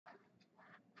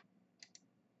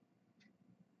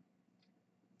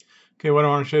Okay, what I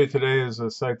want to show you today is a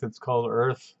site that's called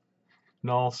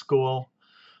earth.nullschool.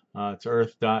 It's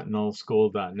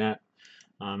earth.nullschool.net.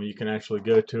 You can actually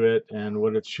go to it, and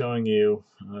what it's showing you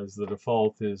as the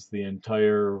default is the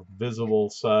entire visible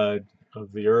side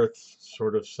of the Earth,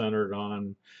 sort of centered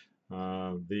on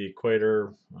the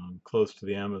equator, close to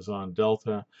the Amazon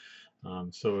Delta.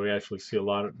 So we actually see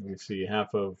we see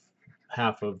half of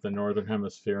the northern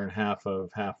hemisphere and half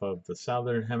of the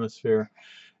southern hemisphere.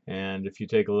 And if you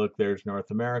take a look, there's North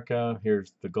America,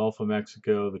 here's the Gulf of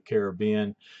Mexico, the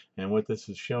Caribbean, and what this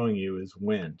is showing you is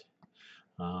wind.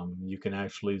 You can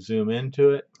actually zoom into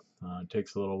it. It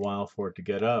takes a little while for it to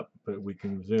get up, but we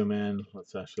can zoom in.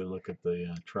 Let's actually look at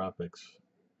the tropics,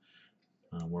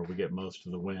 where we get most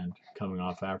of the wind coming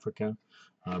off Africa,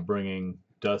 bringing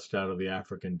dust out of the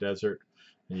African desert.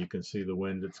 And you can see the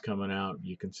wind that's coming out.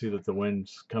 You can see that the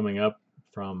wind's coming up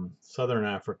from southern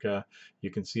Africa. You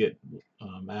can see it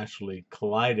actually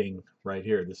colliding right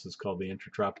here. This is called the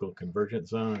intertropical convergence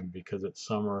zone, and because it's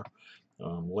summer,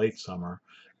 late summer,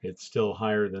 it's still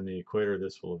higher than the equator.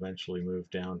 This will eventually move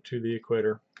down to the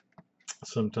equator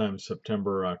sometime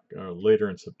later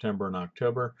in September and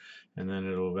October, and then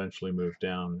it'll eventually move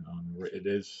down. It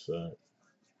is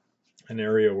an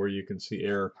area where you can see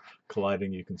air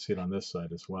colliding. You can see it on this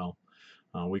side as well.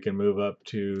 We can move up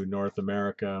to North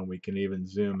America, and we can even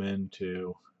zoom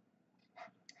into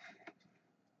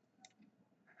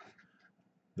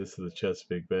this is the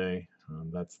Chesapeake Bay.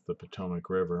 That's the Potomac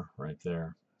River right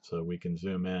there. So we can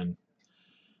zoom in,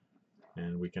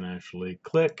 and we can actually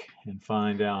click and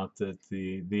find out that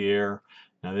the air,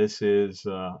 now this is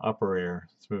upper air,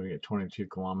 it's moving at 22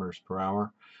 kilometers per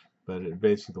hour, but it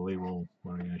basically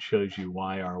shows you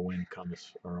why our wind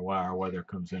comes, or why our weather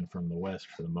comes in from the west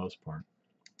for the most part.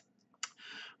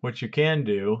 What you can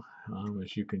do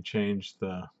is you can change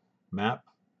the map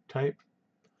type.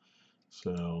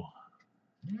 So,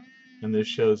 and this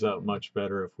shows up much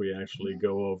better if we actually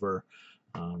go over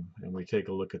and we take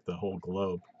a look at the whole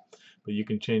globe. But you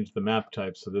can change the map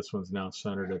type, so this one's now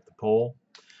centered at the pole.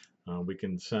 We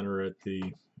can center at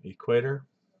the equator.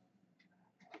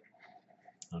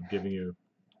 I'm giving you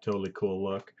a totally cool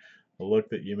look. A look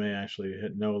that you may actually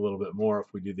know a little bit more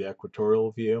if we do the equatorial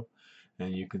view.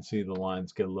 And you can see the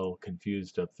lines get a little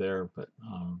confused up there, but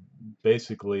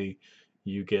basically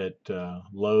you get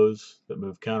lows that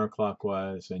move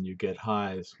counterclockwise, and you get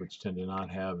highs which tend to not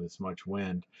have as much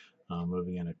wind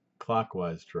moving in a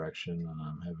clockwise direction.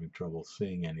 I'm having trouble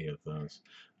seeing any of those.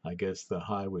 I guess the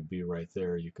high would be right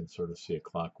there. You can sort of see a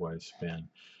clockwise spin.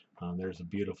 There's a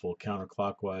beautiful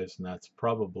counterclockwise, and that's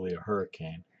probably a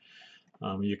hurricane.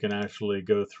 You can actually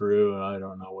go through, I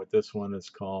don't know what this one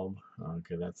is called.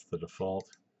 Okay, that's the default.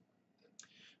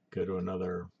 Go to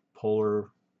another polar.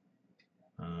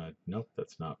 Nope,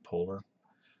 that's not polar.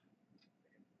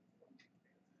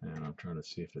 And I'm trying to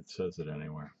see if it says it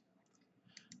anywhere.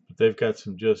 But they've got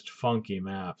some just funky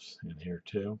maps in here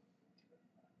too.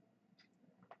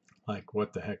 Like,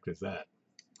 what the heck is that?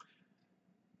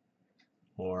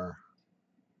 Or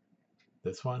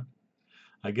this one?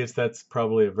 I guess that's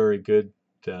probably a very good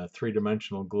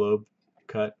three-dimensional globe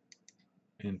cut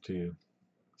into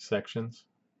sections.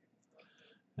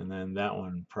 And then that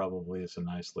one probably is a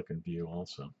nice looking view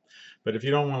also. But if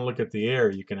you don't want to look at the air,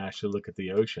 you can actually look at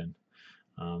the ocean.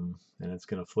 And it's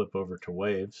going to flip over to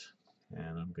waves.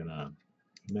 And I'm going to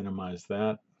minimize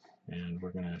that. And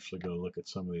we're going to actually go look at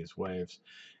some of these waves.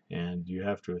 And you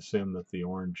have to assume that the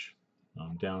orange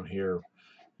down here,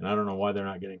 and I don't know why they're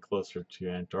not getting closer to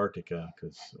Antarctica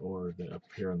or up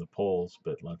here in the poles,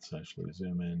 but let's actually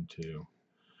zoom into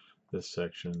this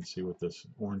section and see what this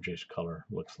orangish color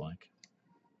looks like.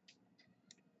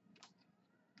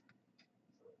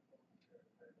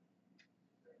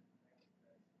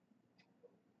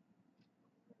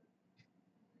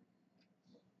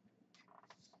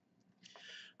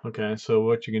 Okay, so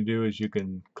what you can do is you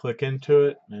can click into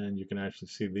it, and you can actually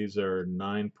see these are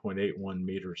 9.81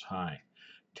 meters high,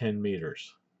 10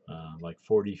 meters, like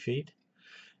 40 feet.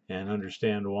 And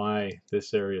understand why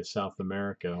this area of South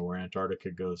America, where Antarctica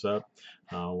goes up,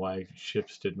 why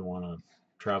ships didn't want to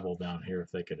travel down here if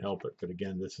they could help it. But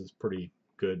again, this is pretty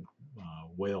good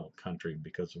whale country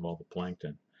because of all the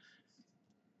plankton.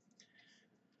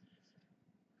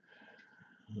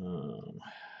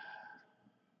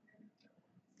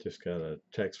 Just got a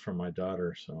text from my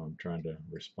daughter, so I'm trying to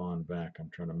respond back. I'm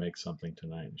trying to make something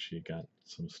tonight, and she got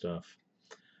some stuff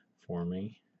for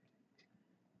me.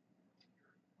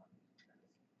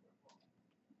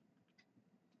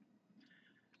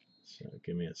 So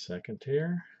give me a second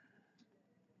here.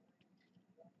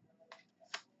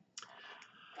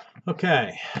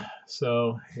 Okay,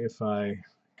 so if I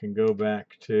can go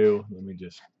back to, let me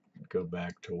just go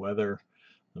back to weather.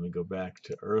 Let me go back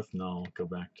to earth null, go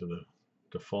back to the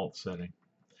default setting.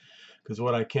 Because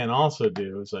what I can also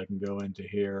do is I can go into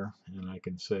here and I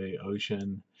can say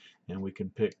ocean, and we can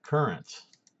pick currents.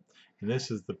 And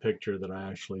this is the picture that I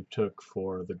actually took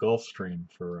for the Gulf Stream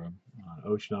for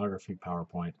oceanography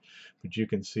PowerPoint. But you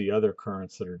can see other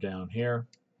currents that are down here.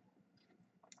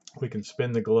 We can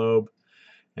spin the globe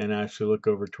and actually look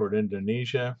over toward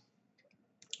Indonesia,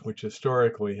 which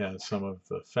historically has some of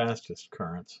the fastest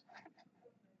currents.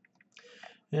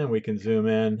 And we can zoom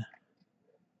in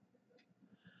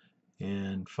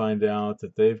and find out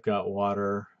that they've got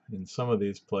water in some of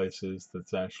these places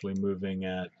that's actually moving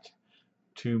at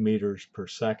 2 meters per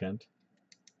second,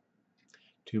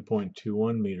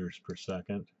 2.21 meters per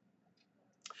second.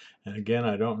 And again,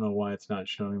 I don't know why it's not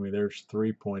showing me. There's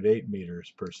 3.8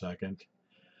 meters per second.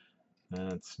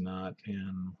 That's not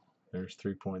in. There's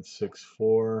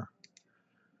 3.64,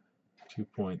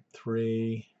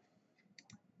 2.3.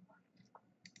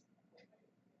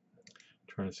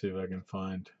 Trying to see if I can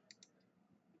find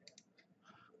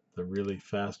the really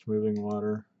fast moving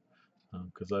water,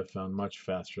 because I've found much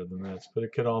faster than this. But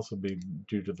it could also be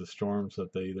due to the storms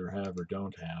that they either have or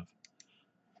don't have.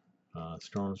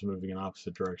 Storms moving in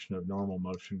opposite direction of normal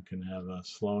motion can have a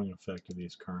slowing effect of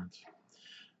these currents.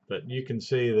 But you can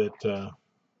see that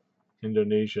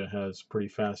Indonesia has pretty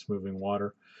fast moving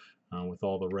water with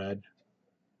all the red.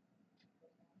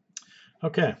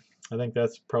 Okay, I think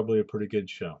that's probably a pretty good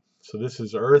show. So this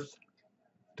is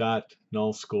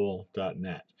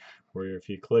earth.nullschool.net, where if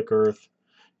you click Earth,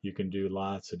 you can do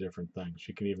lots of different things.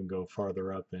 You can even go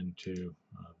farther up into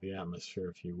the atmosphere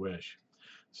if you wish.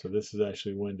 So this is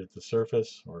actually wind at the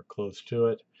surface or close to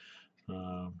it.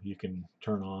 You can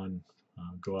turn on,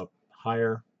 go up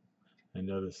higher, and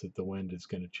notice that the wind is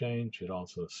going to change. It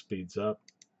also speeds up.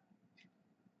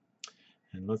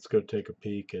 And let's go take a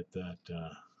peek at that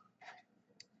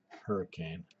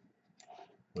hurricane,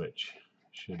 which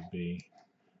should be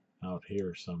out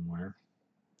here somewhere.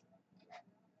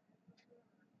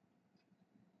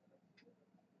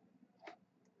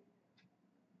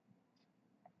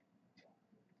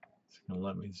 It's going to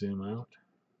let me zoom out.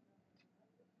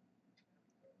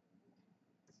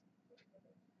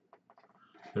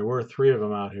 There were 3 of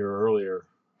them out here earlier,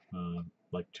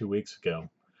 like 2 weeks ago.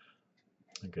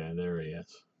 Okay, there he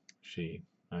is. She.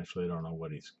 Actually, I don't know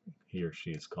what he or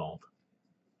she is called.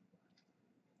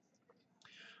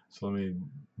 So let me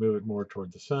move it more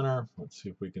toward the center. Let's see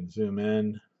if we can zoom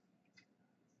in.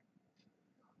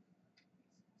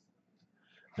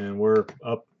 And we're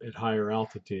up at higher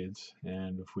altitudes,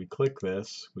 and if we click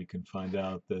this, we can find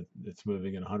out that it's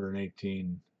moving at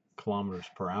 118 kilometers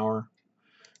per hour.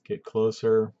 Get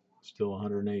closer, still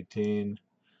 118,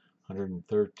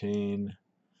 113,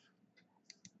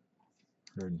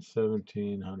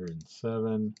 117,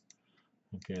 107.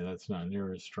 Okay, that's not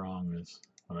near as strong as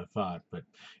what I thought, but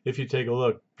if you take a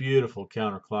look, beautiful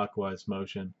counterclockwise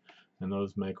motion, and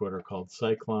those make what are called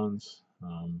cyclones.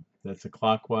 That's a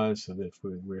clockwise, so if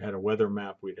we had a weather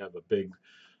map, we'd have a big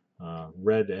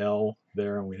red L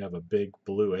there, and we'd have a big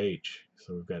blue H,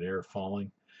 so we've got air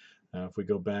falling. Now if we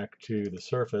go back to the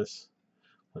surface,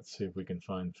 let's see if we can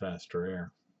find faster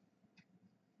air.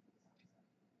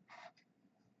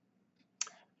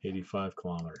 85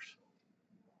 kilometers.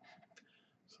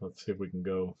 So let's see if we can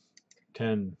go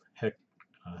 10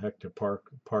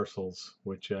 hectoparsecs,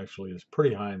 which actually is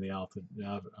pretty high in the altitude.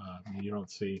 You don't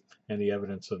see any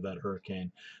evidence of that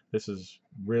hurricane. This is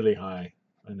really high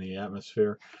in the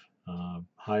atmosphere,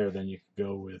 higher than you could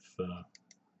go with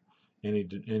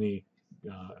any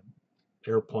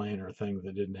airplane or thing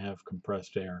that didn't have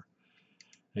compressed air.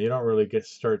 Now, you don't really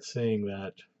start seeing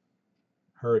that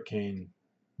hurricane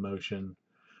motion.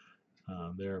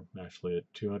 They're actually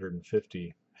at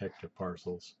 250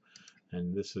 hectoparsecs,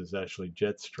 and this is actually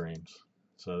jet streams.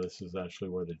 So this is actually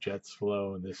where the jets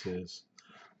flow, and this is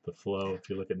the flow. If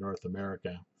you look at North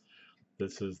America,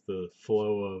 this is the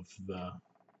flow of the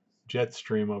jet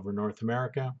stream over North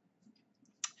America.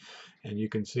 And you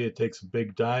can see it takes a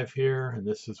big dive here, and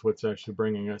this is what's actually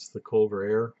bringing us the colder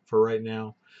air for right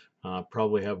now.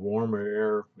 Probably have warmer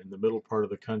air in the middle part of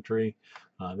the country.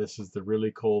 This is the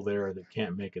really cold air that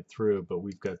can't make it through, but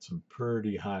we've got some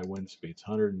pretty high wind speeds,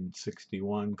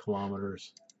 161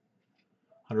 kilometers,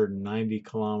 190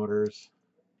 kilometers,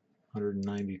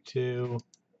 192,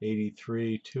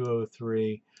 83,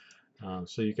 203.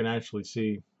 So you can actually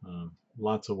see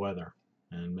lots of weather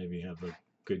and maybe have a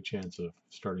good chance of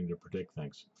starting to predict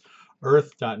things.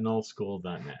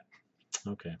 earth.nullschool.net.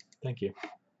 Okay, thank you.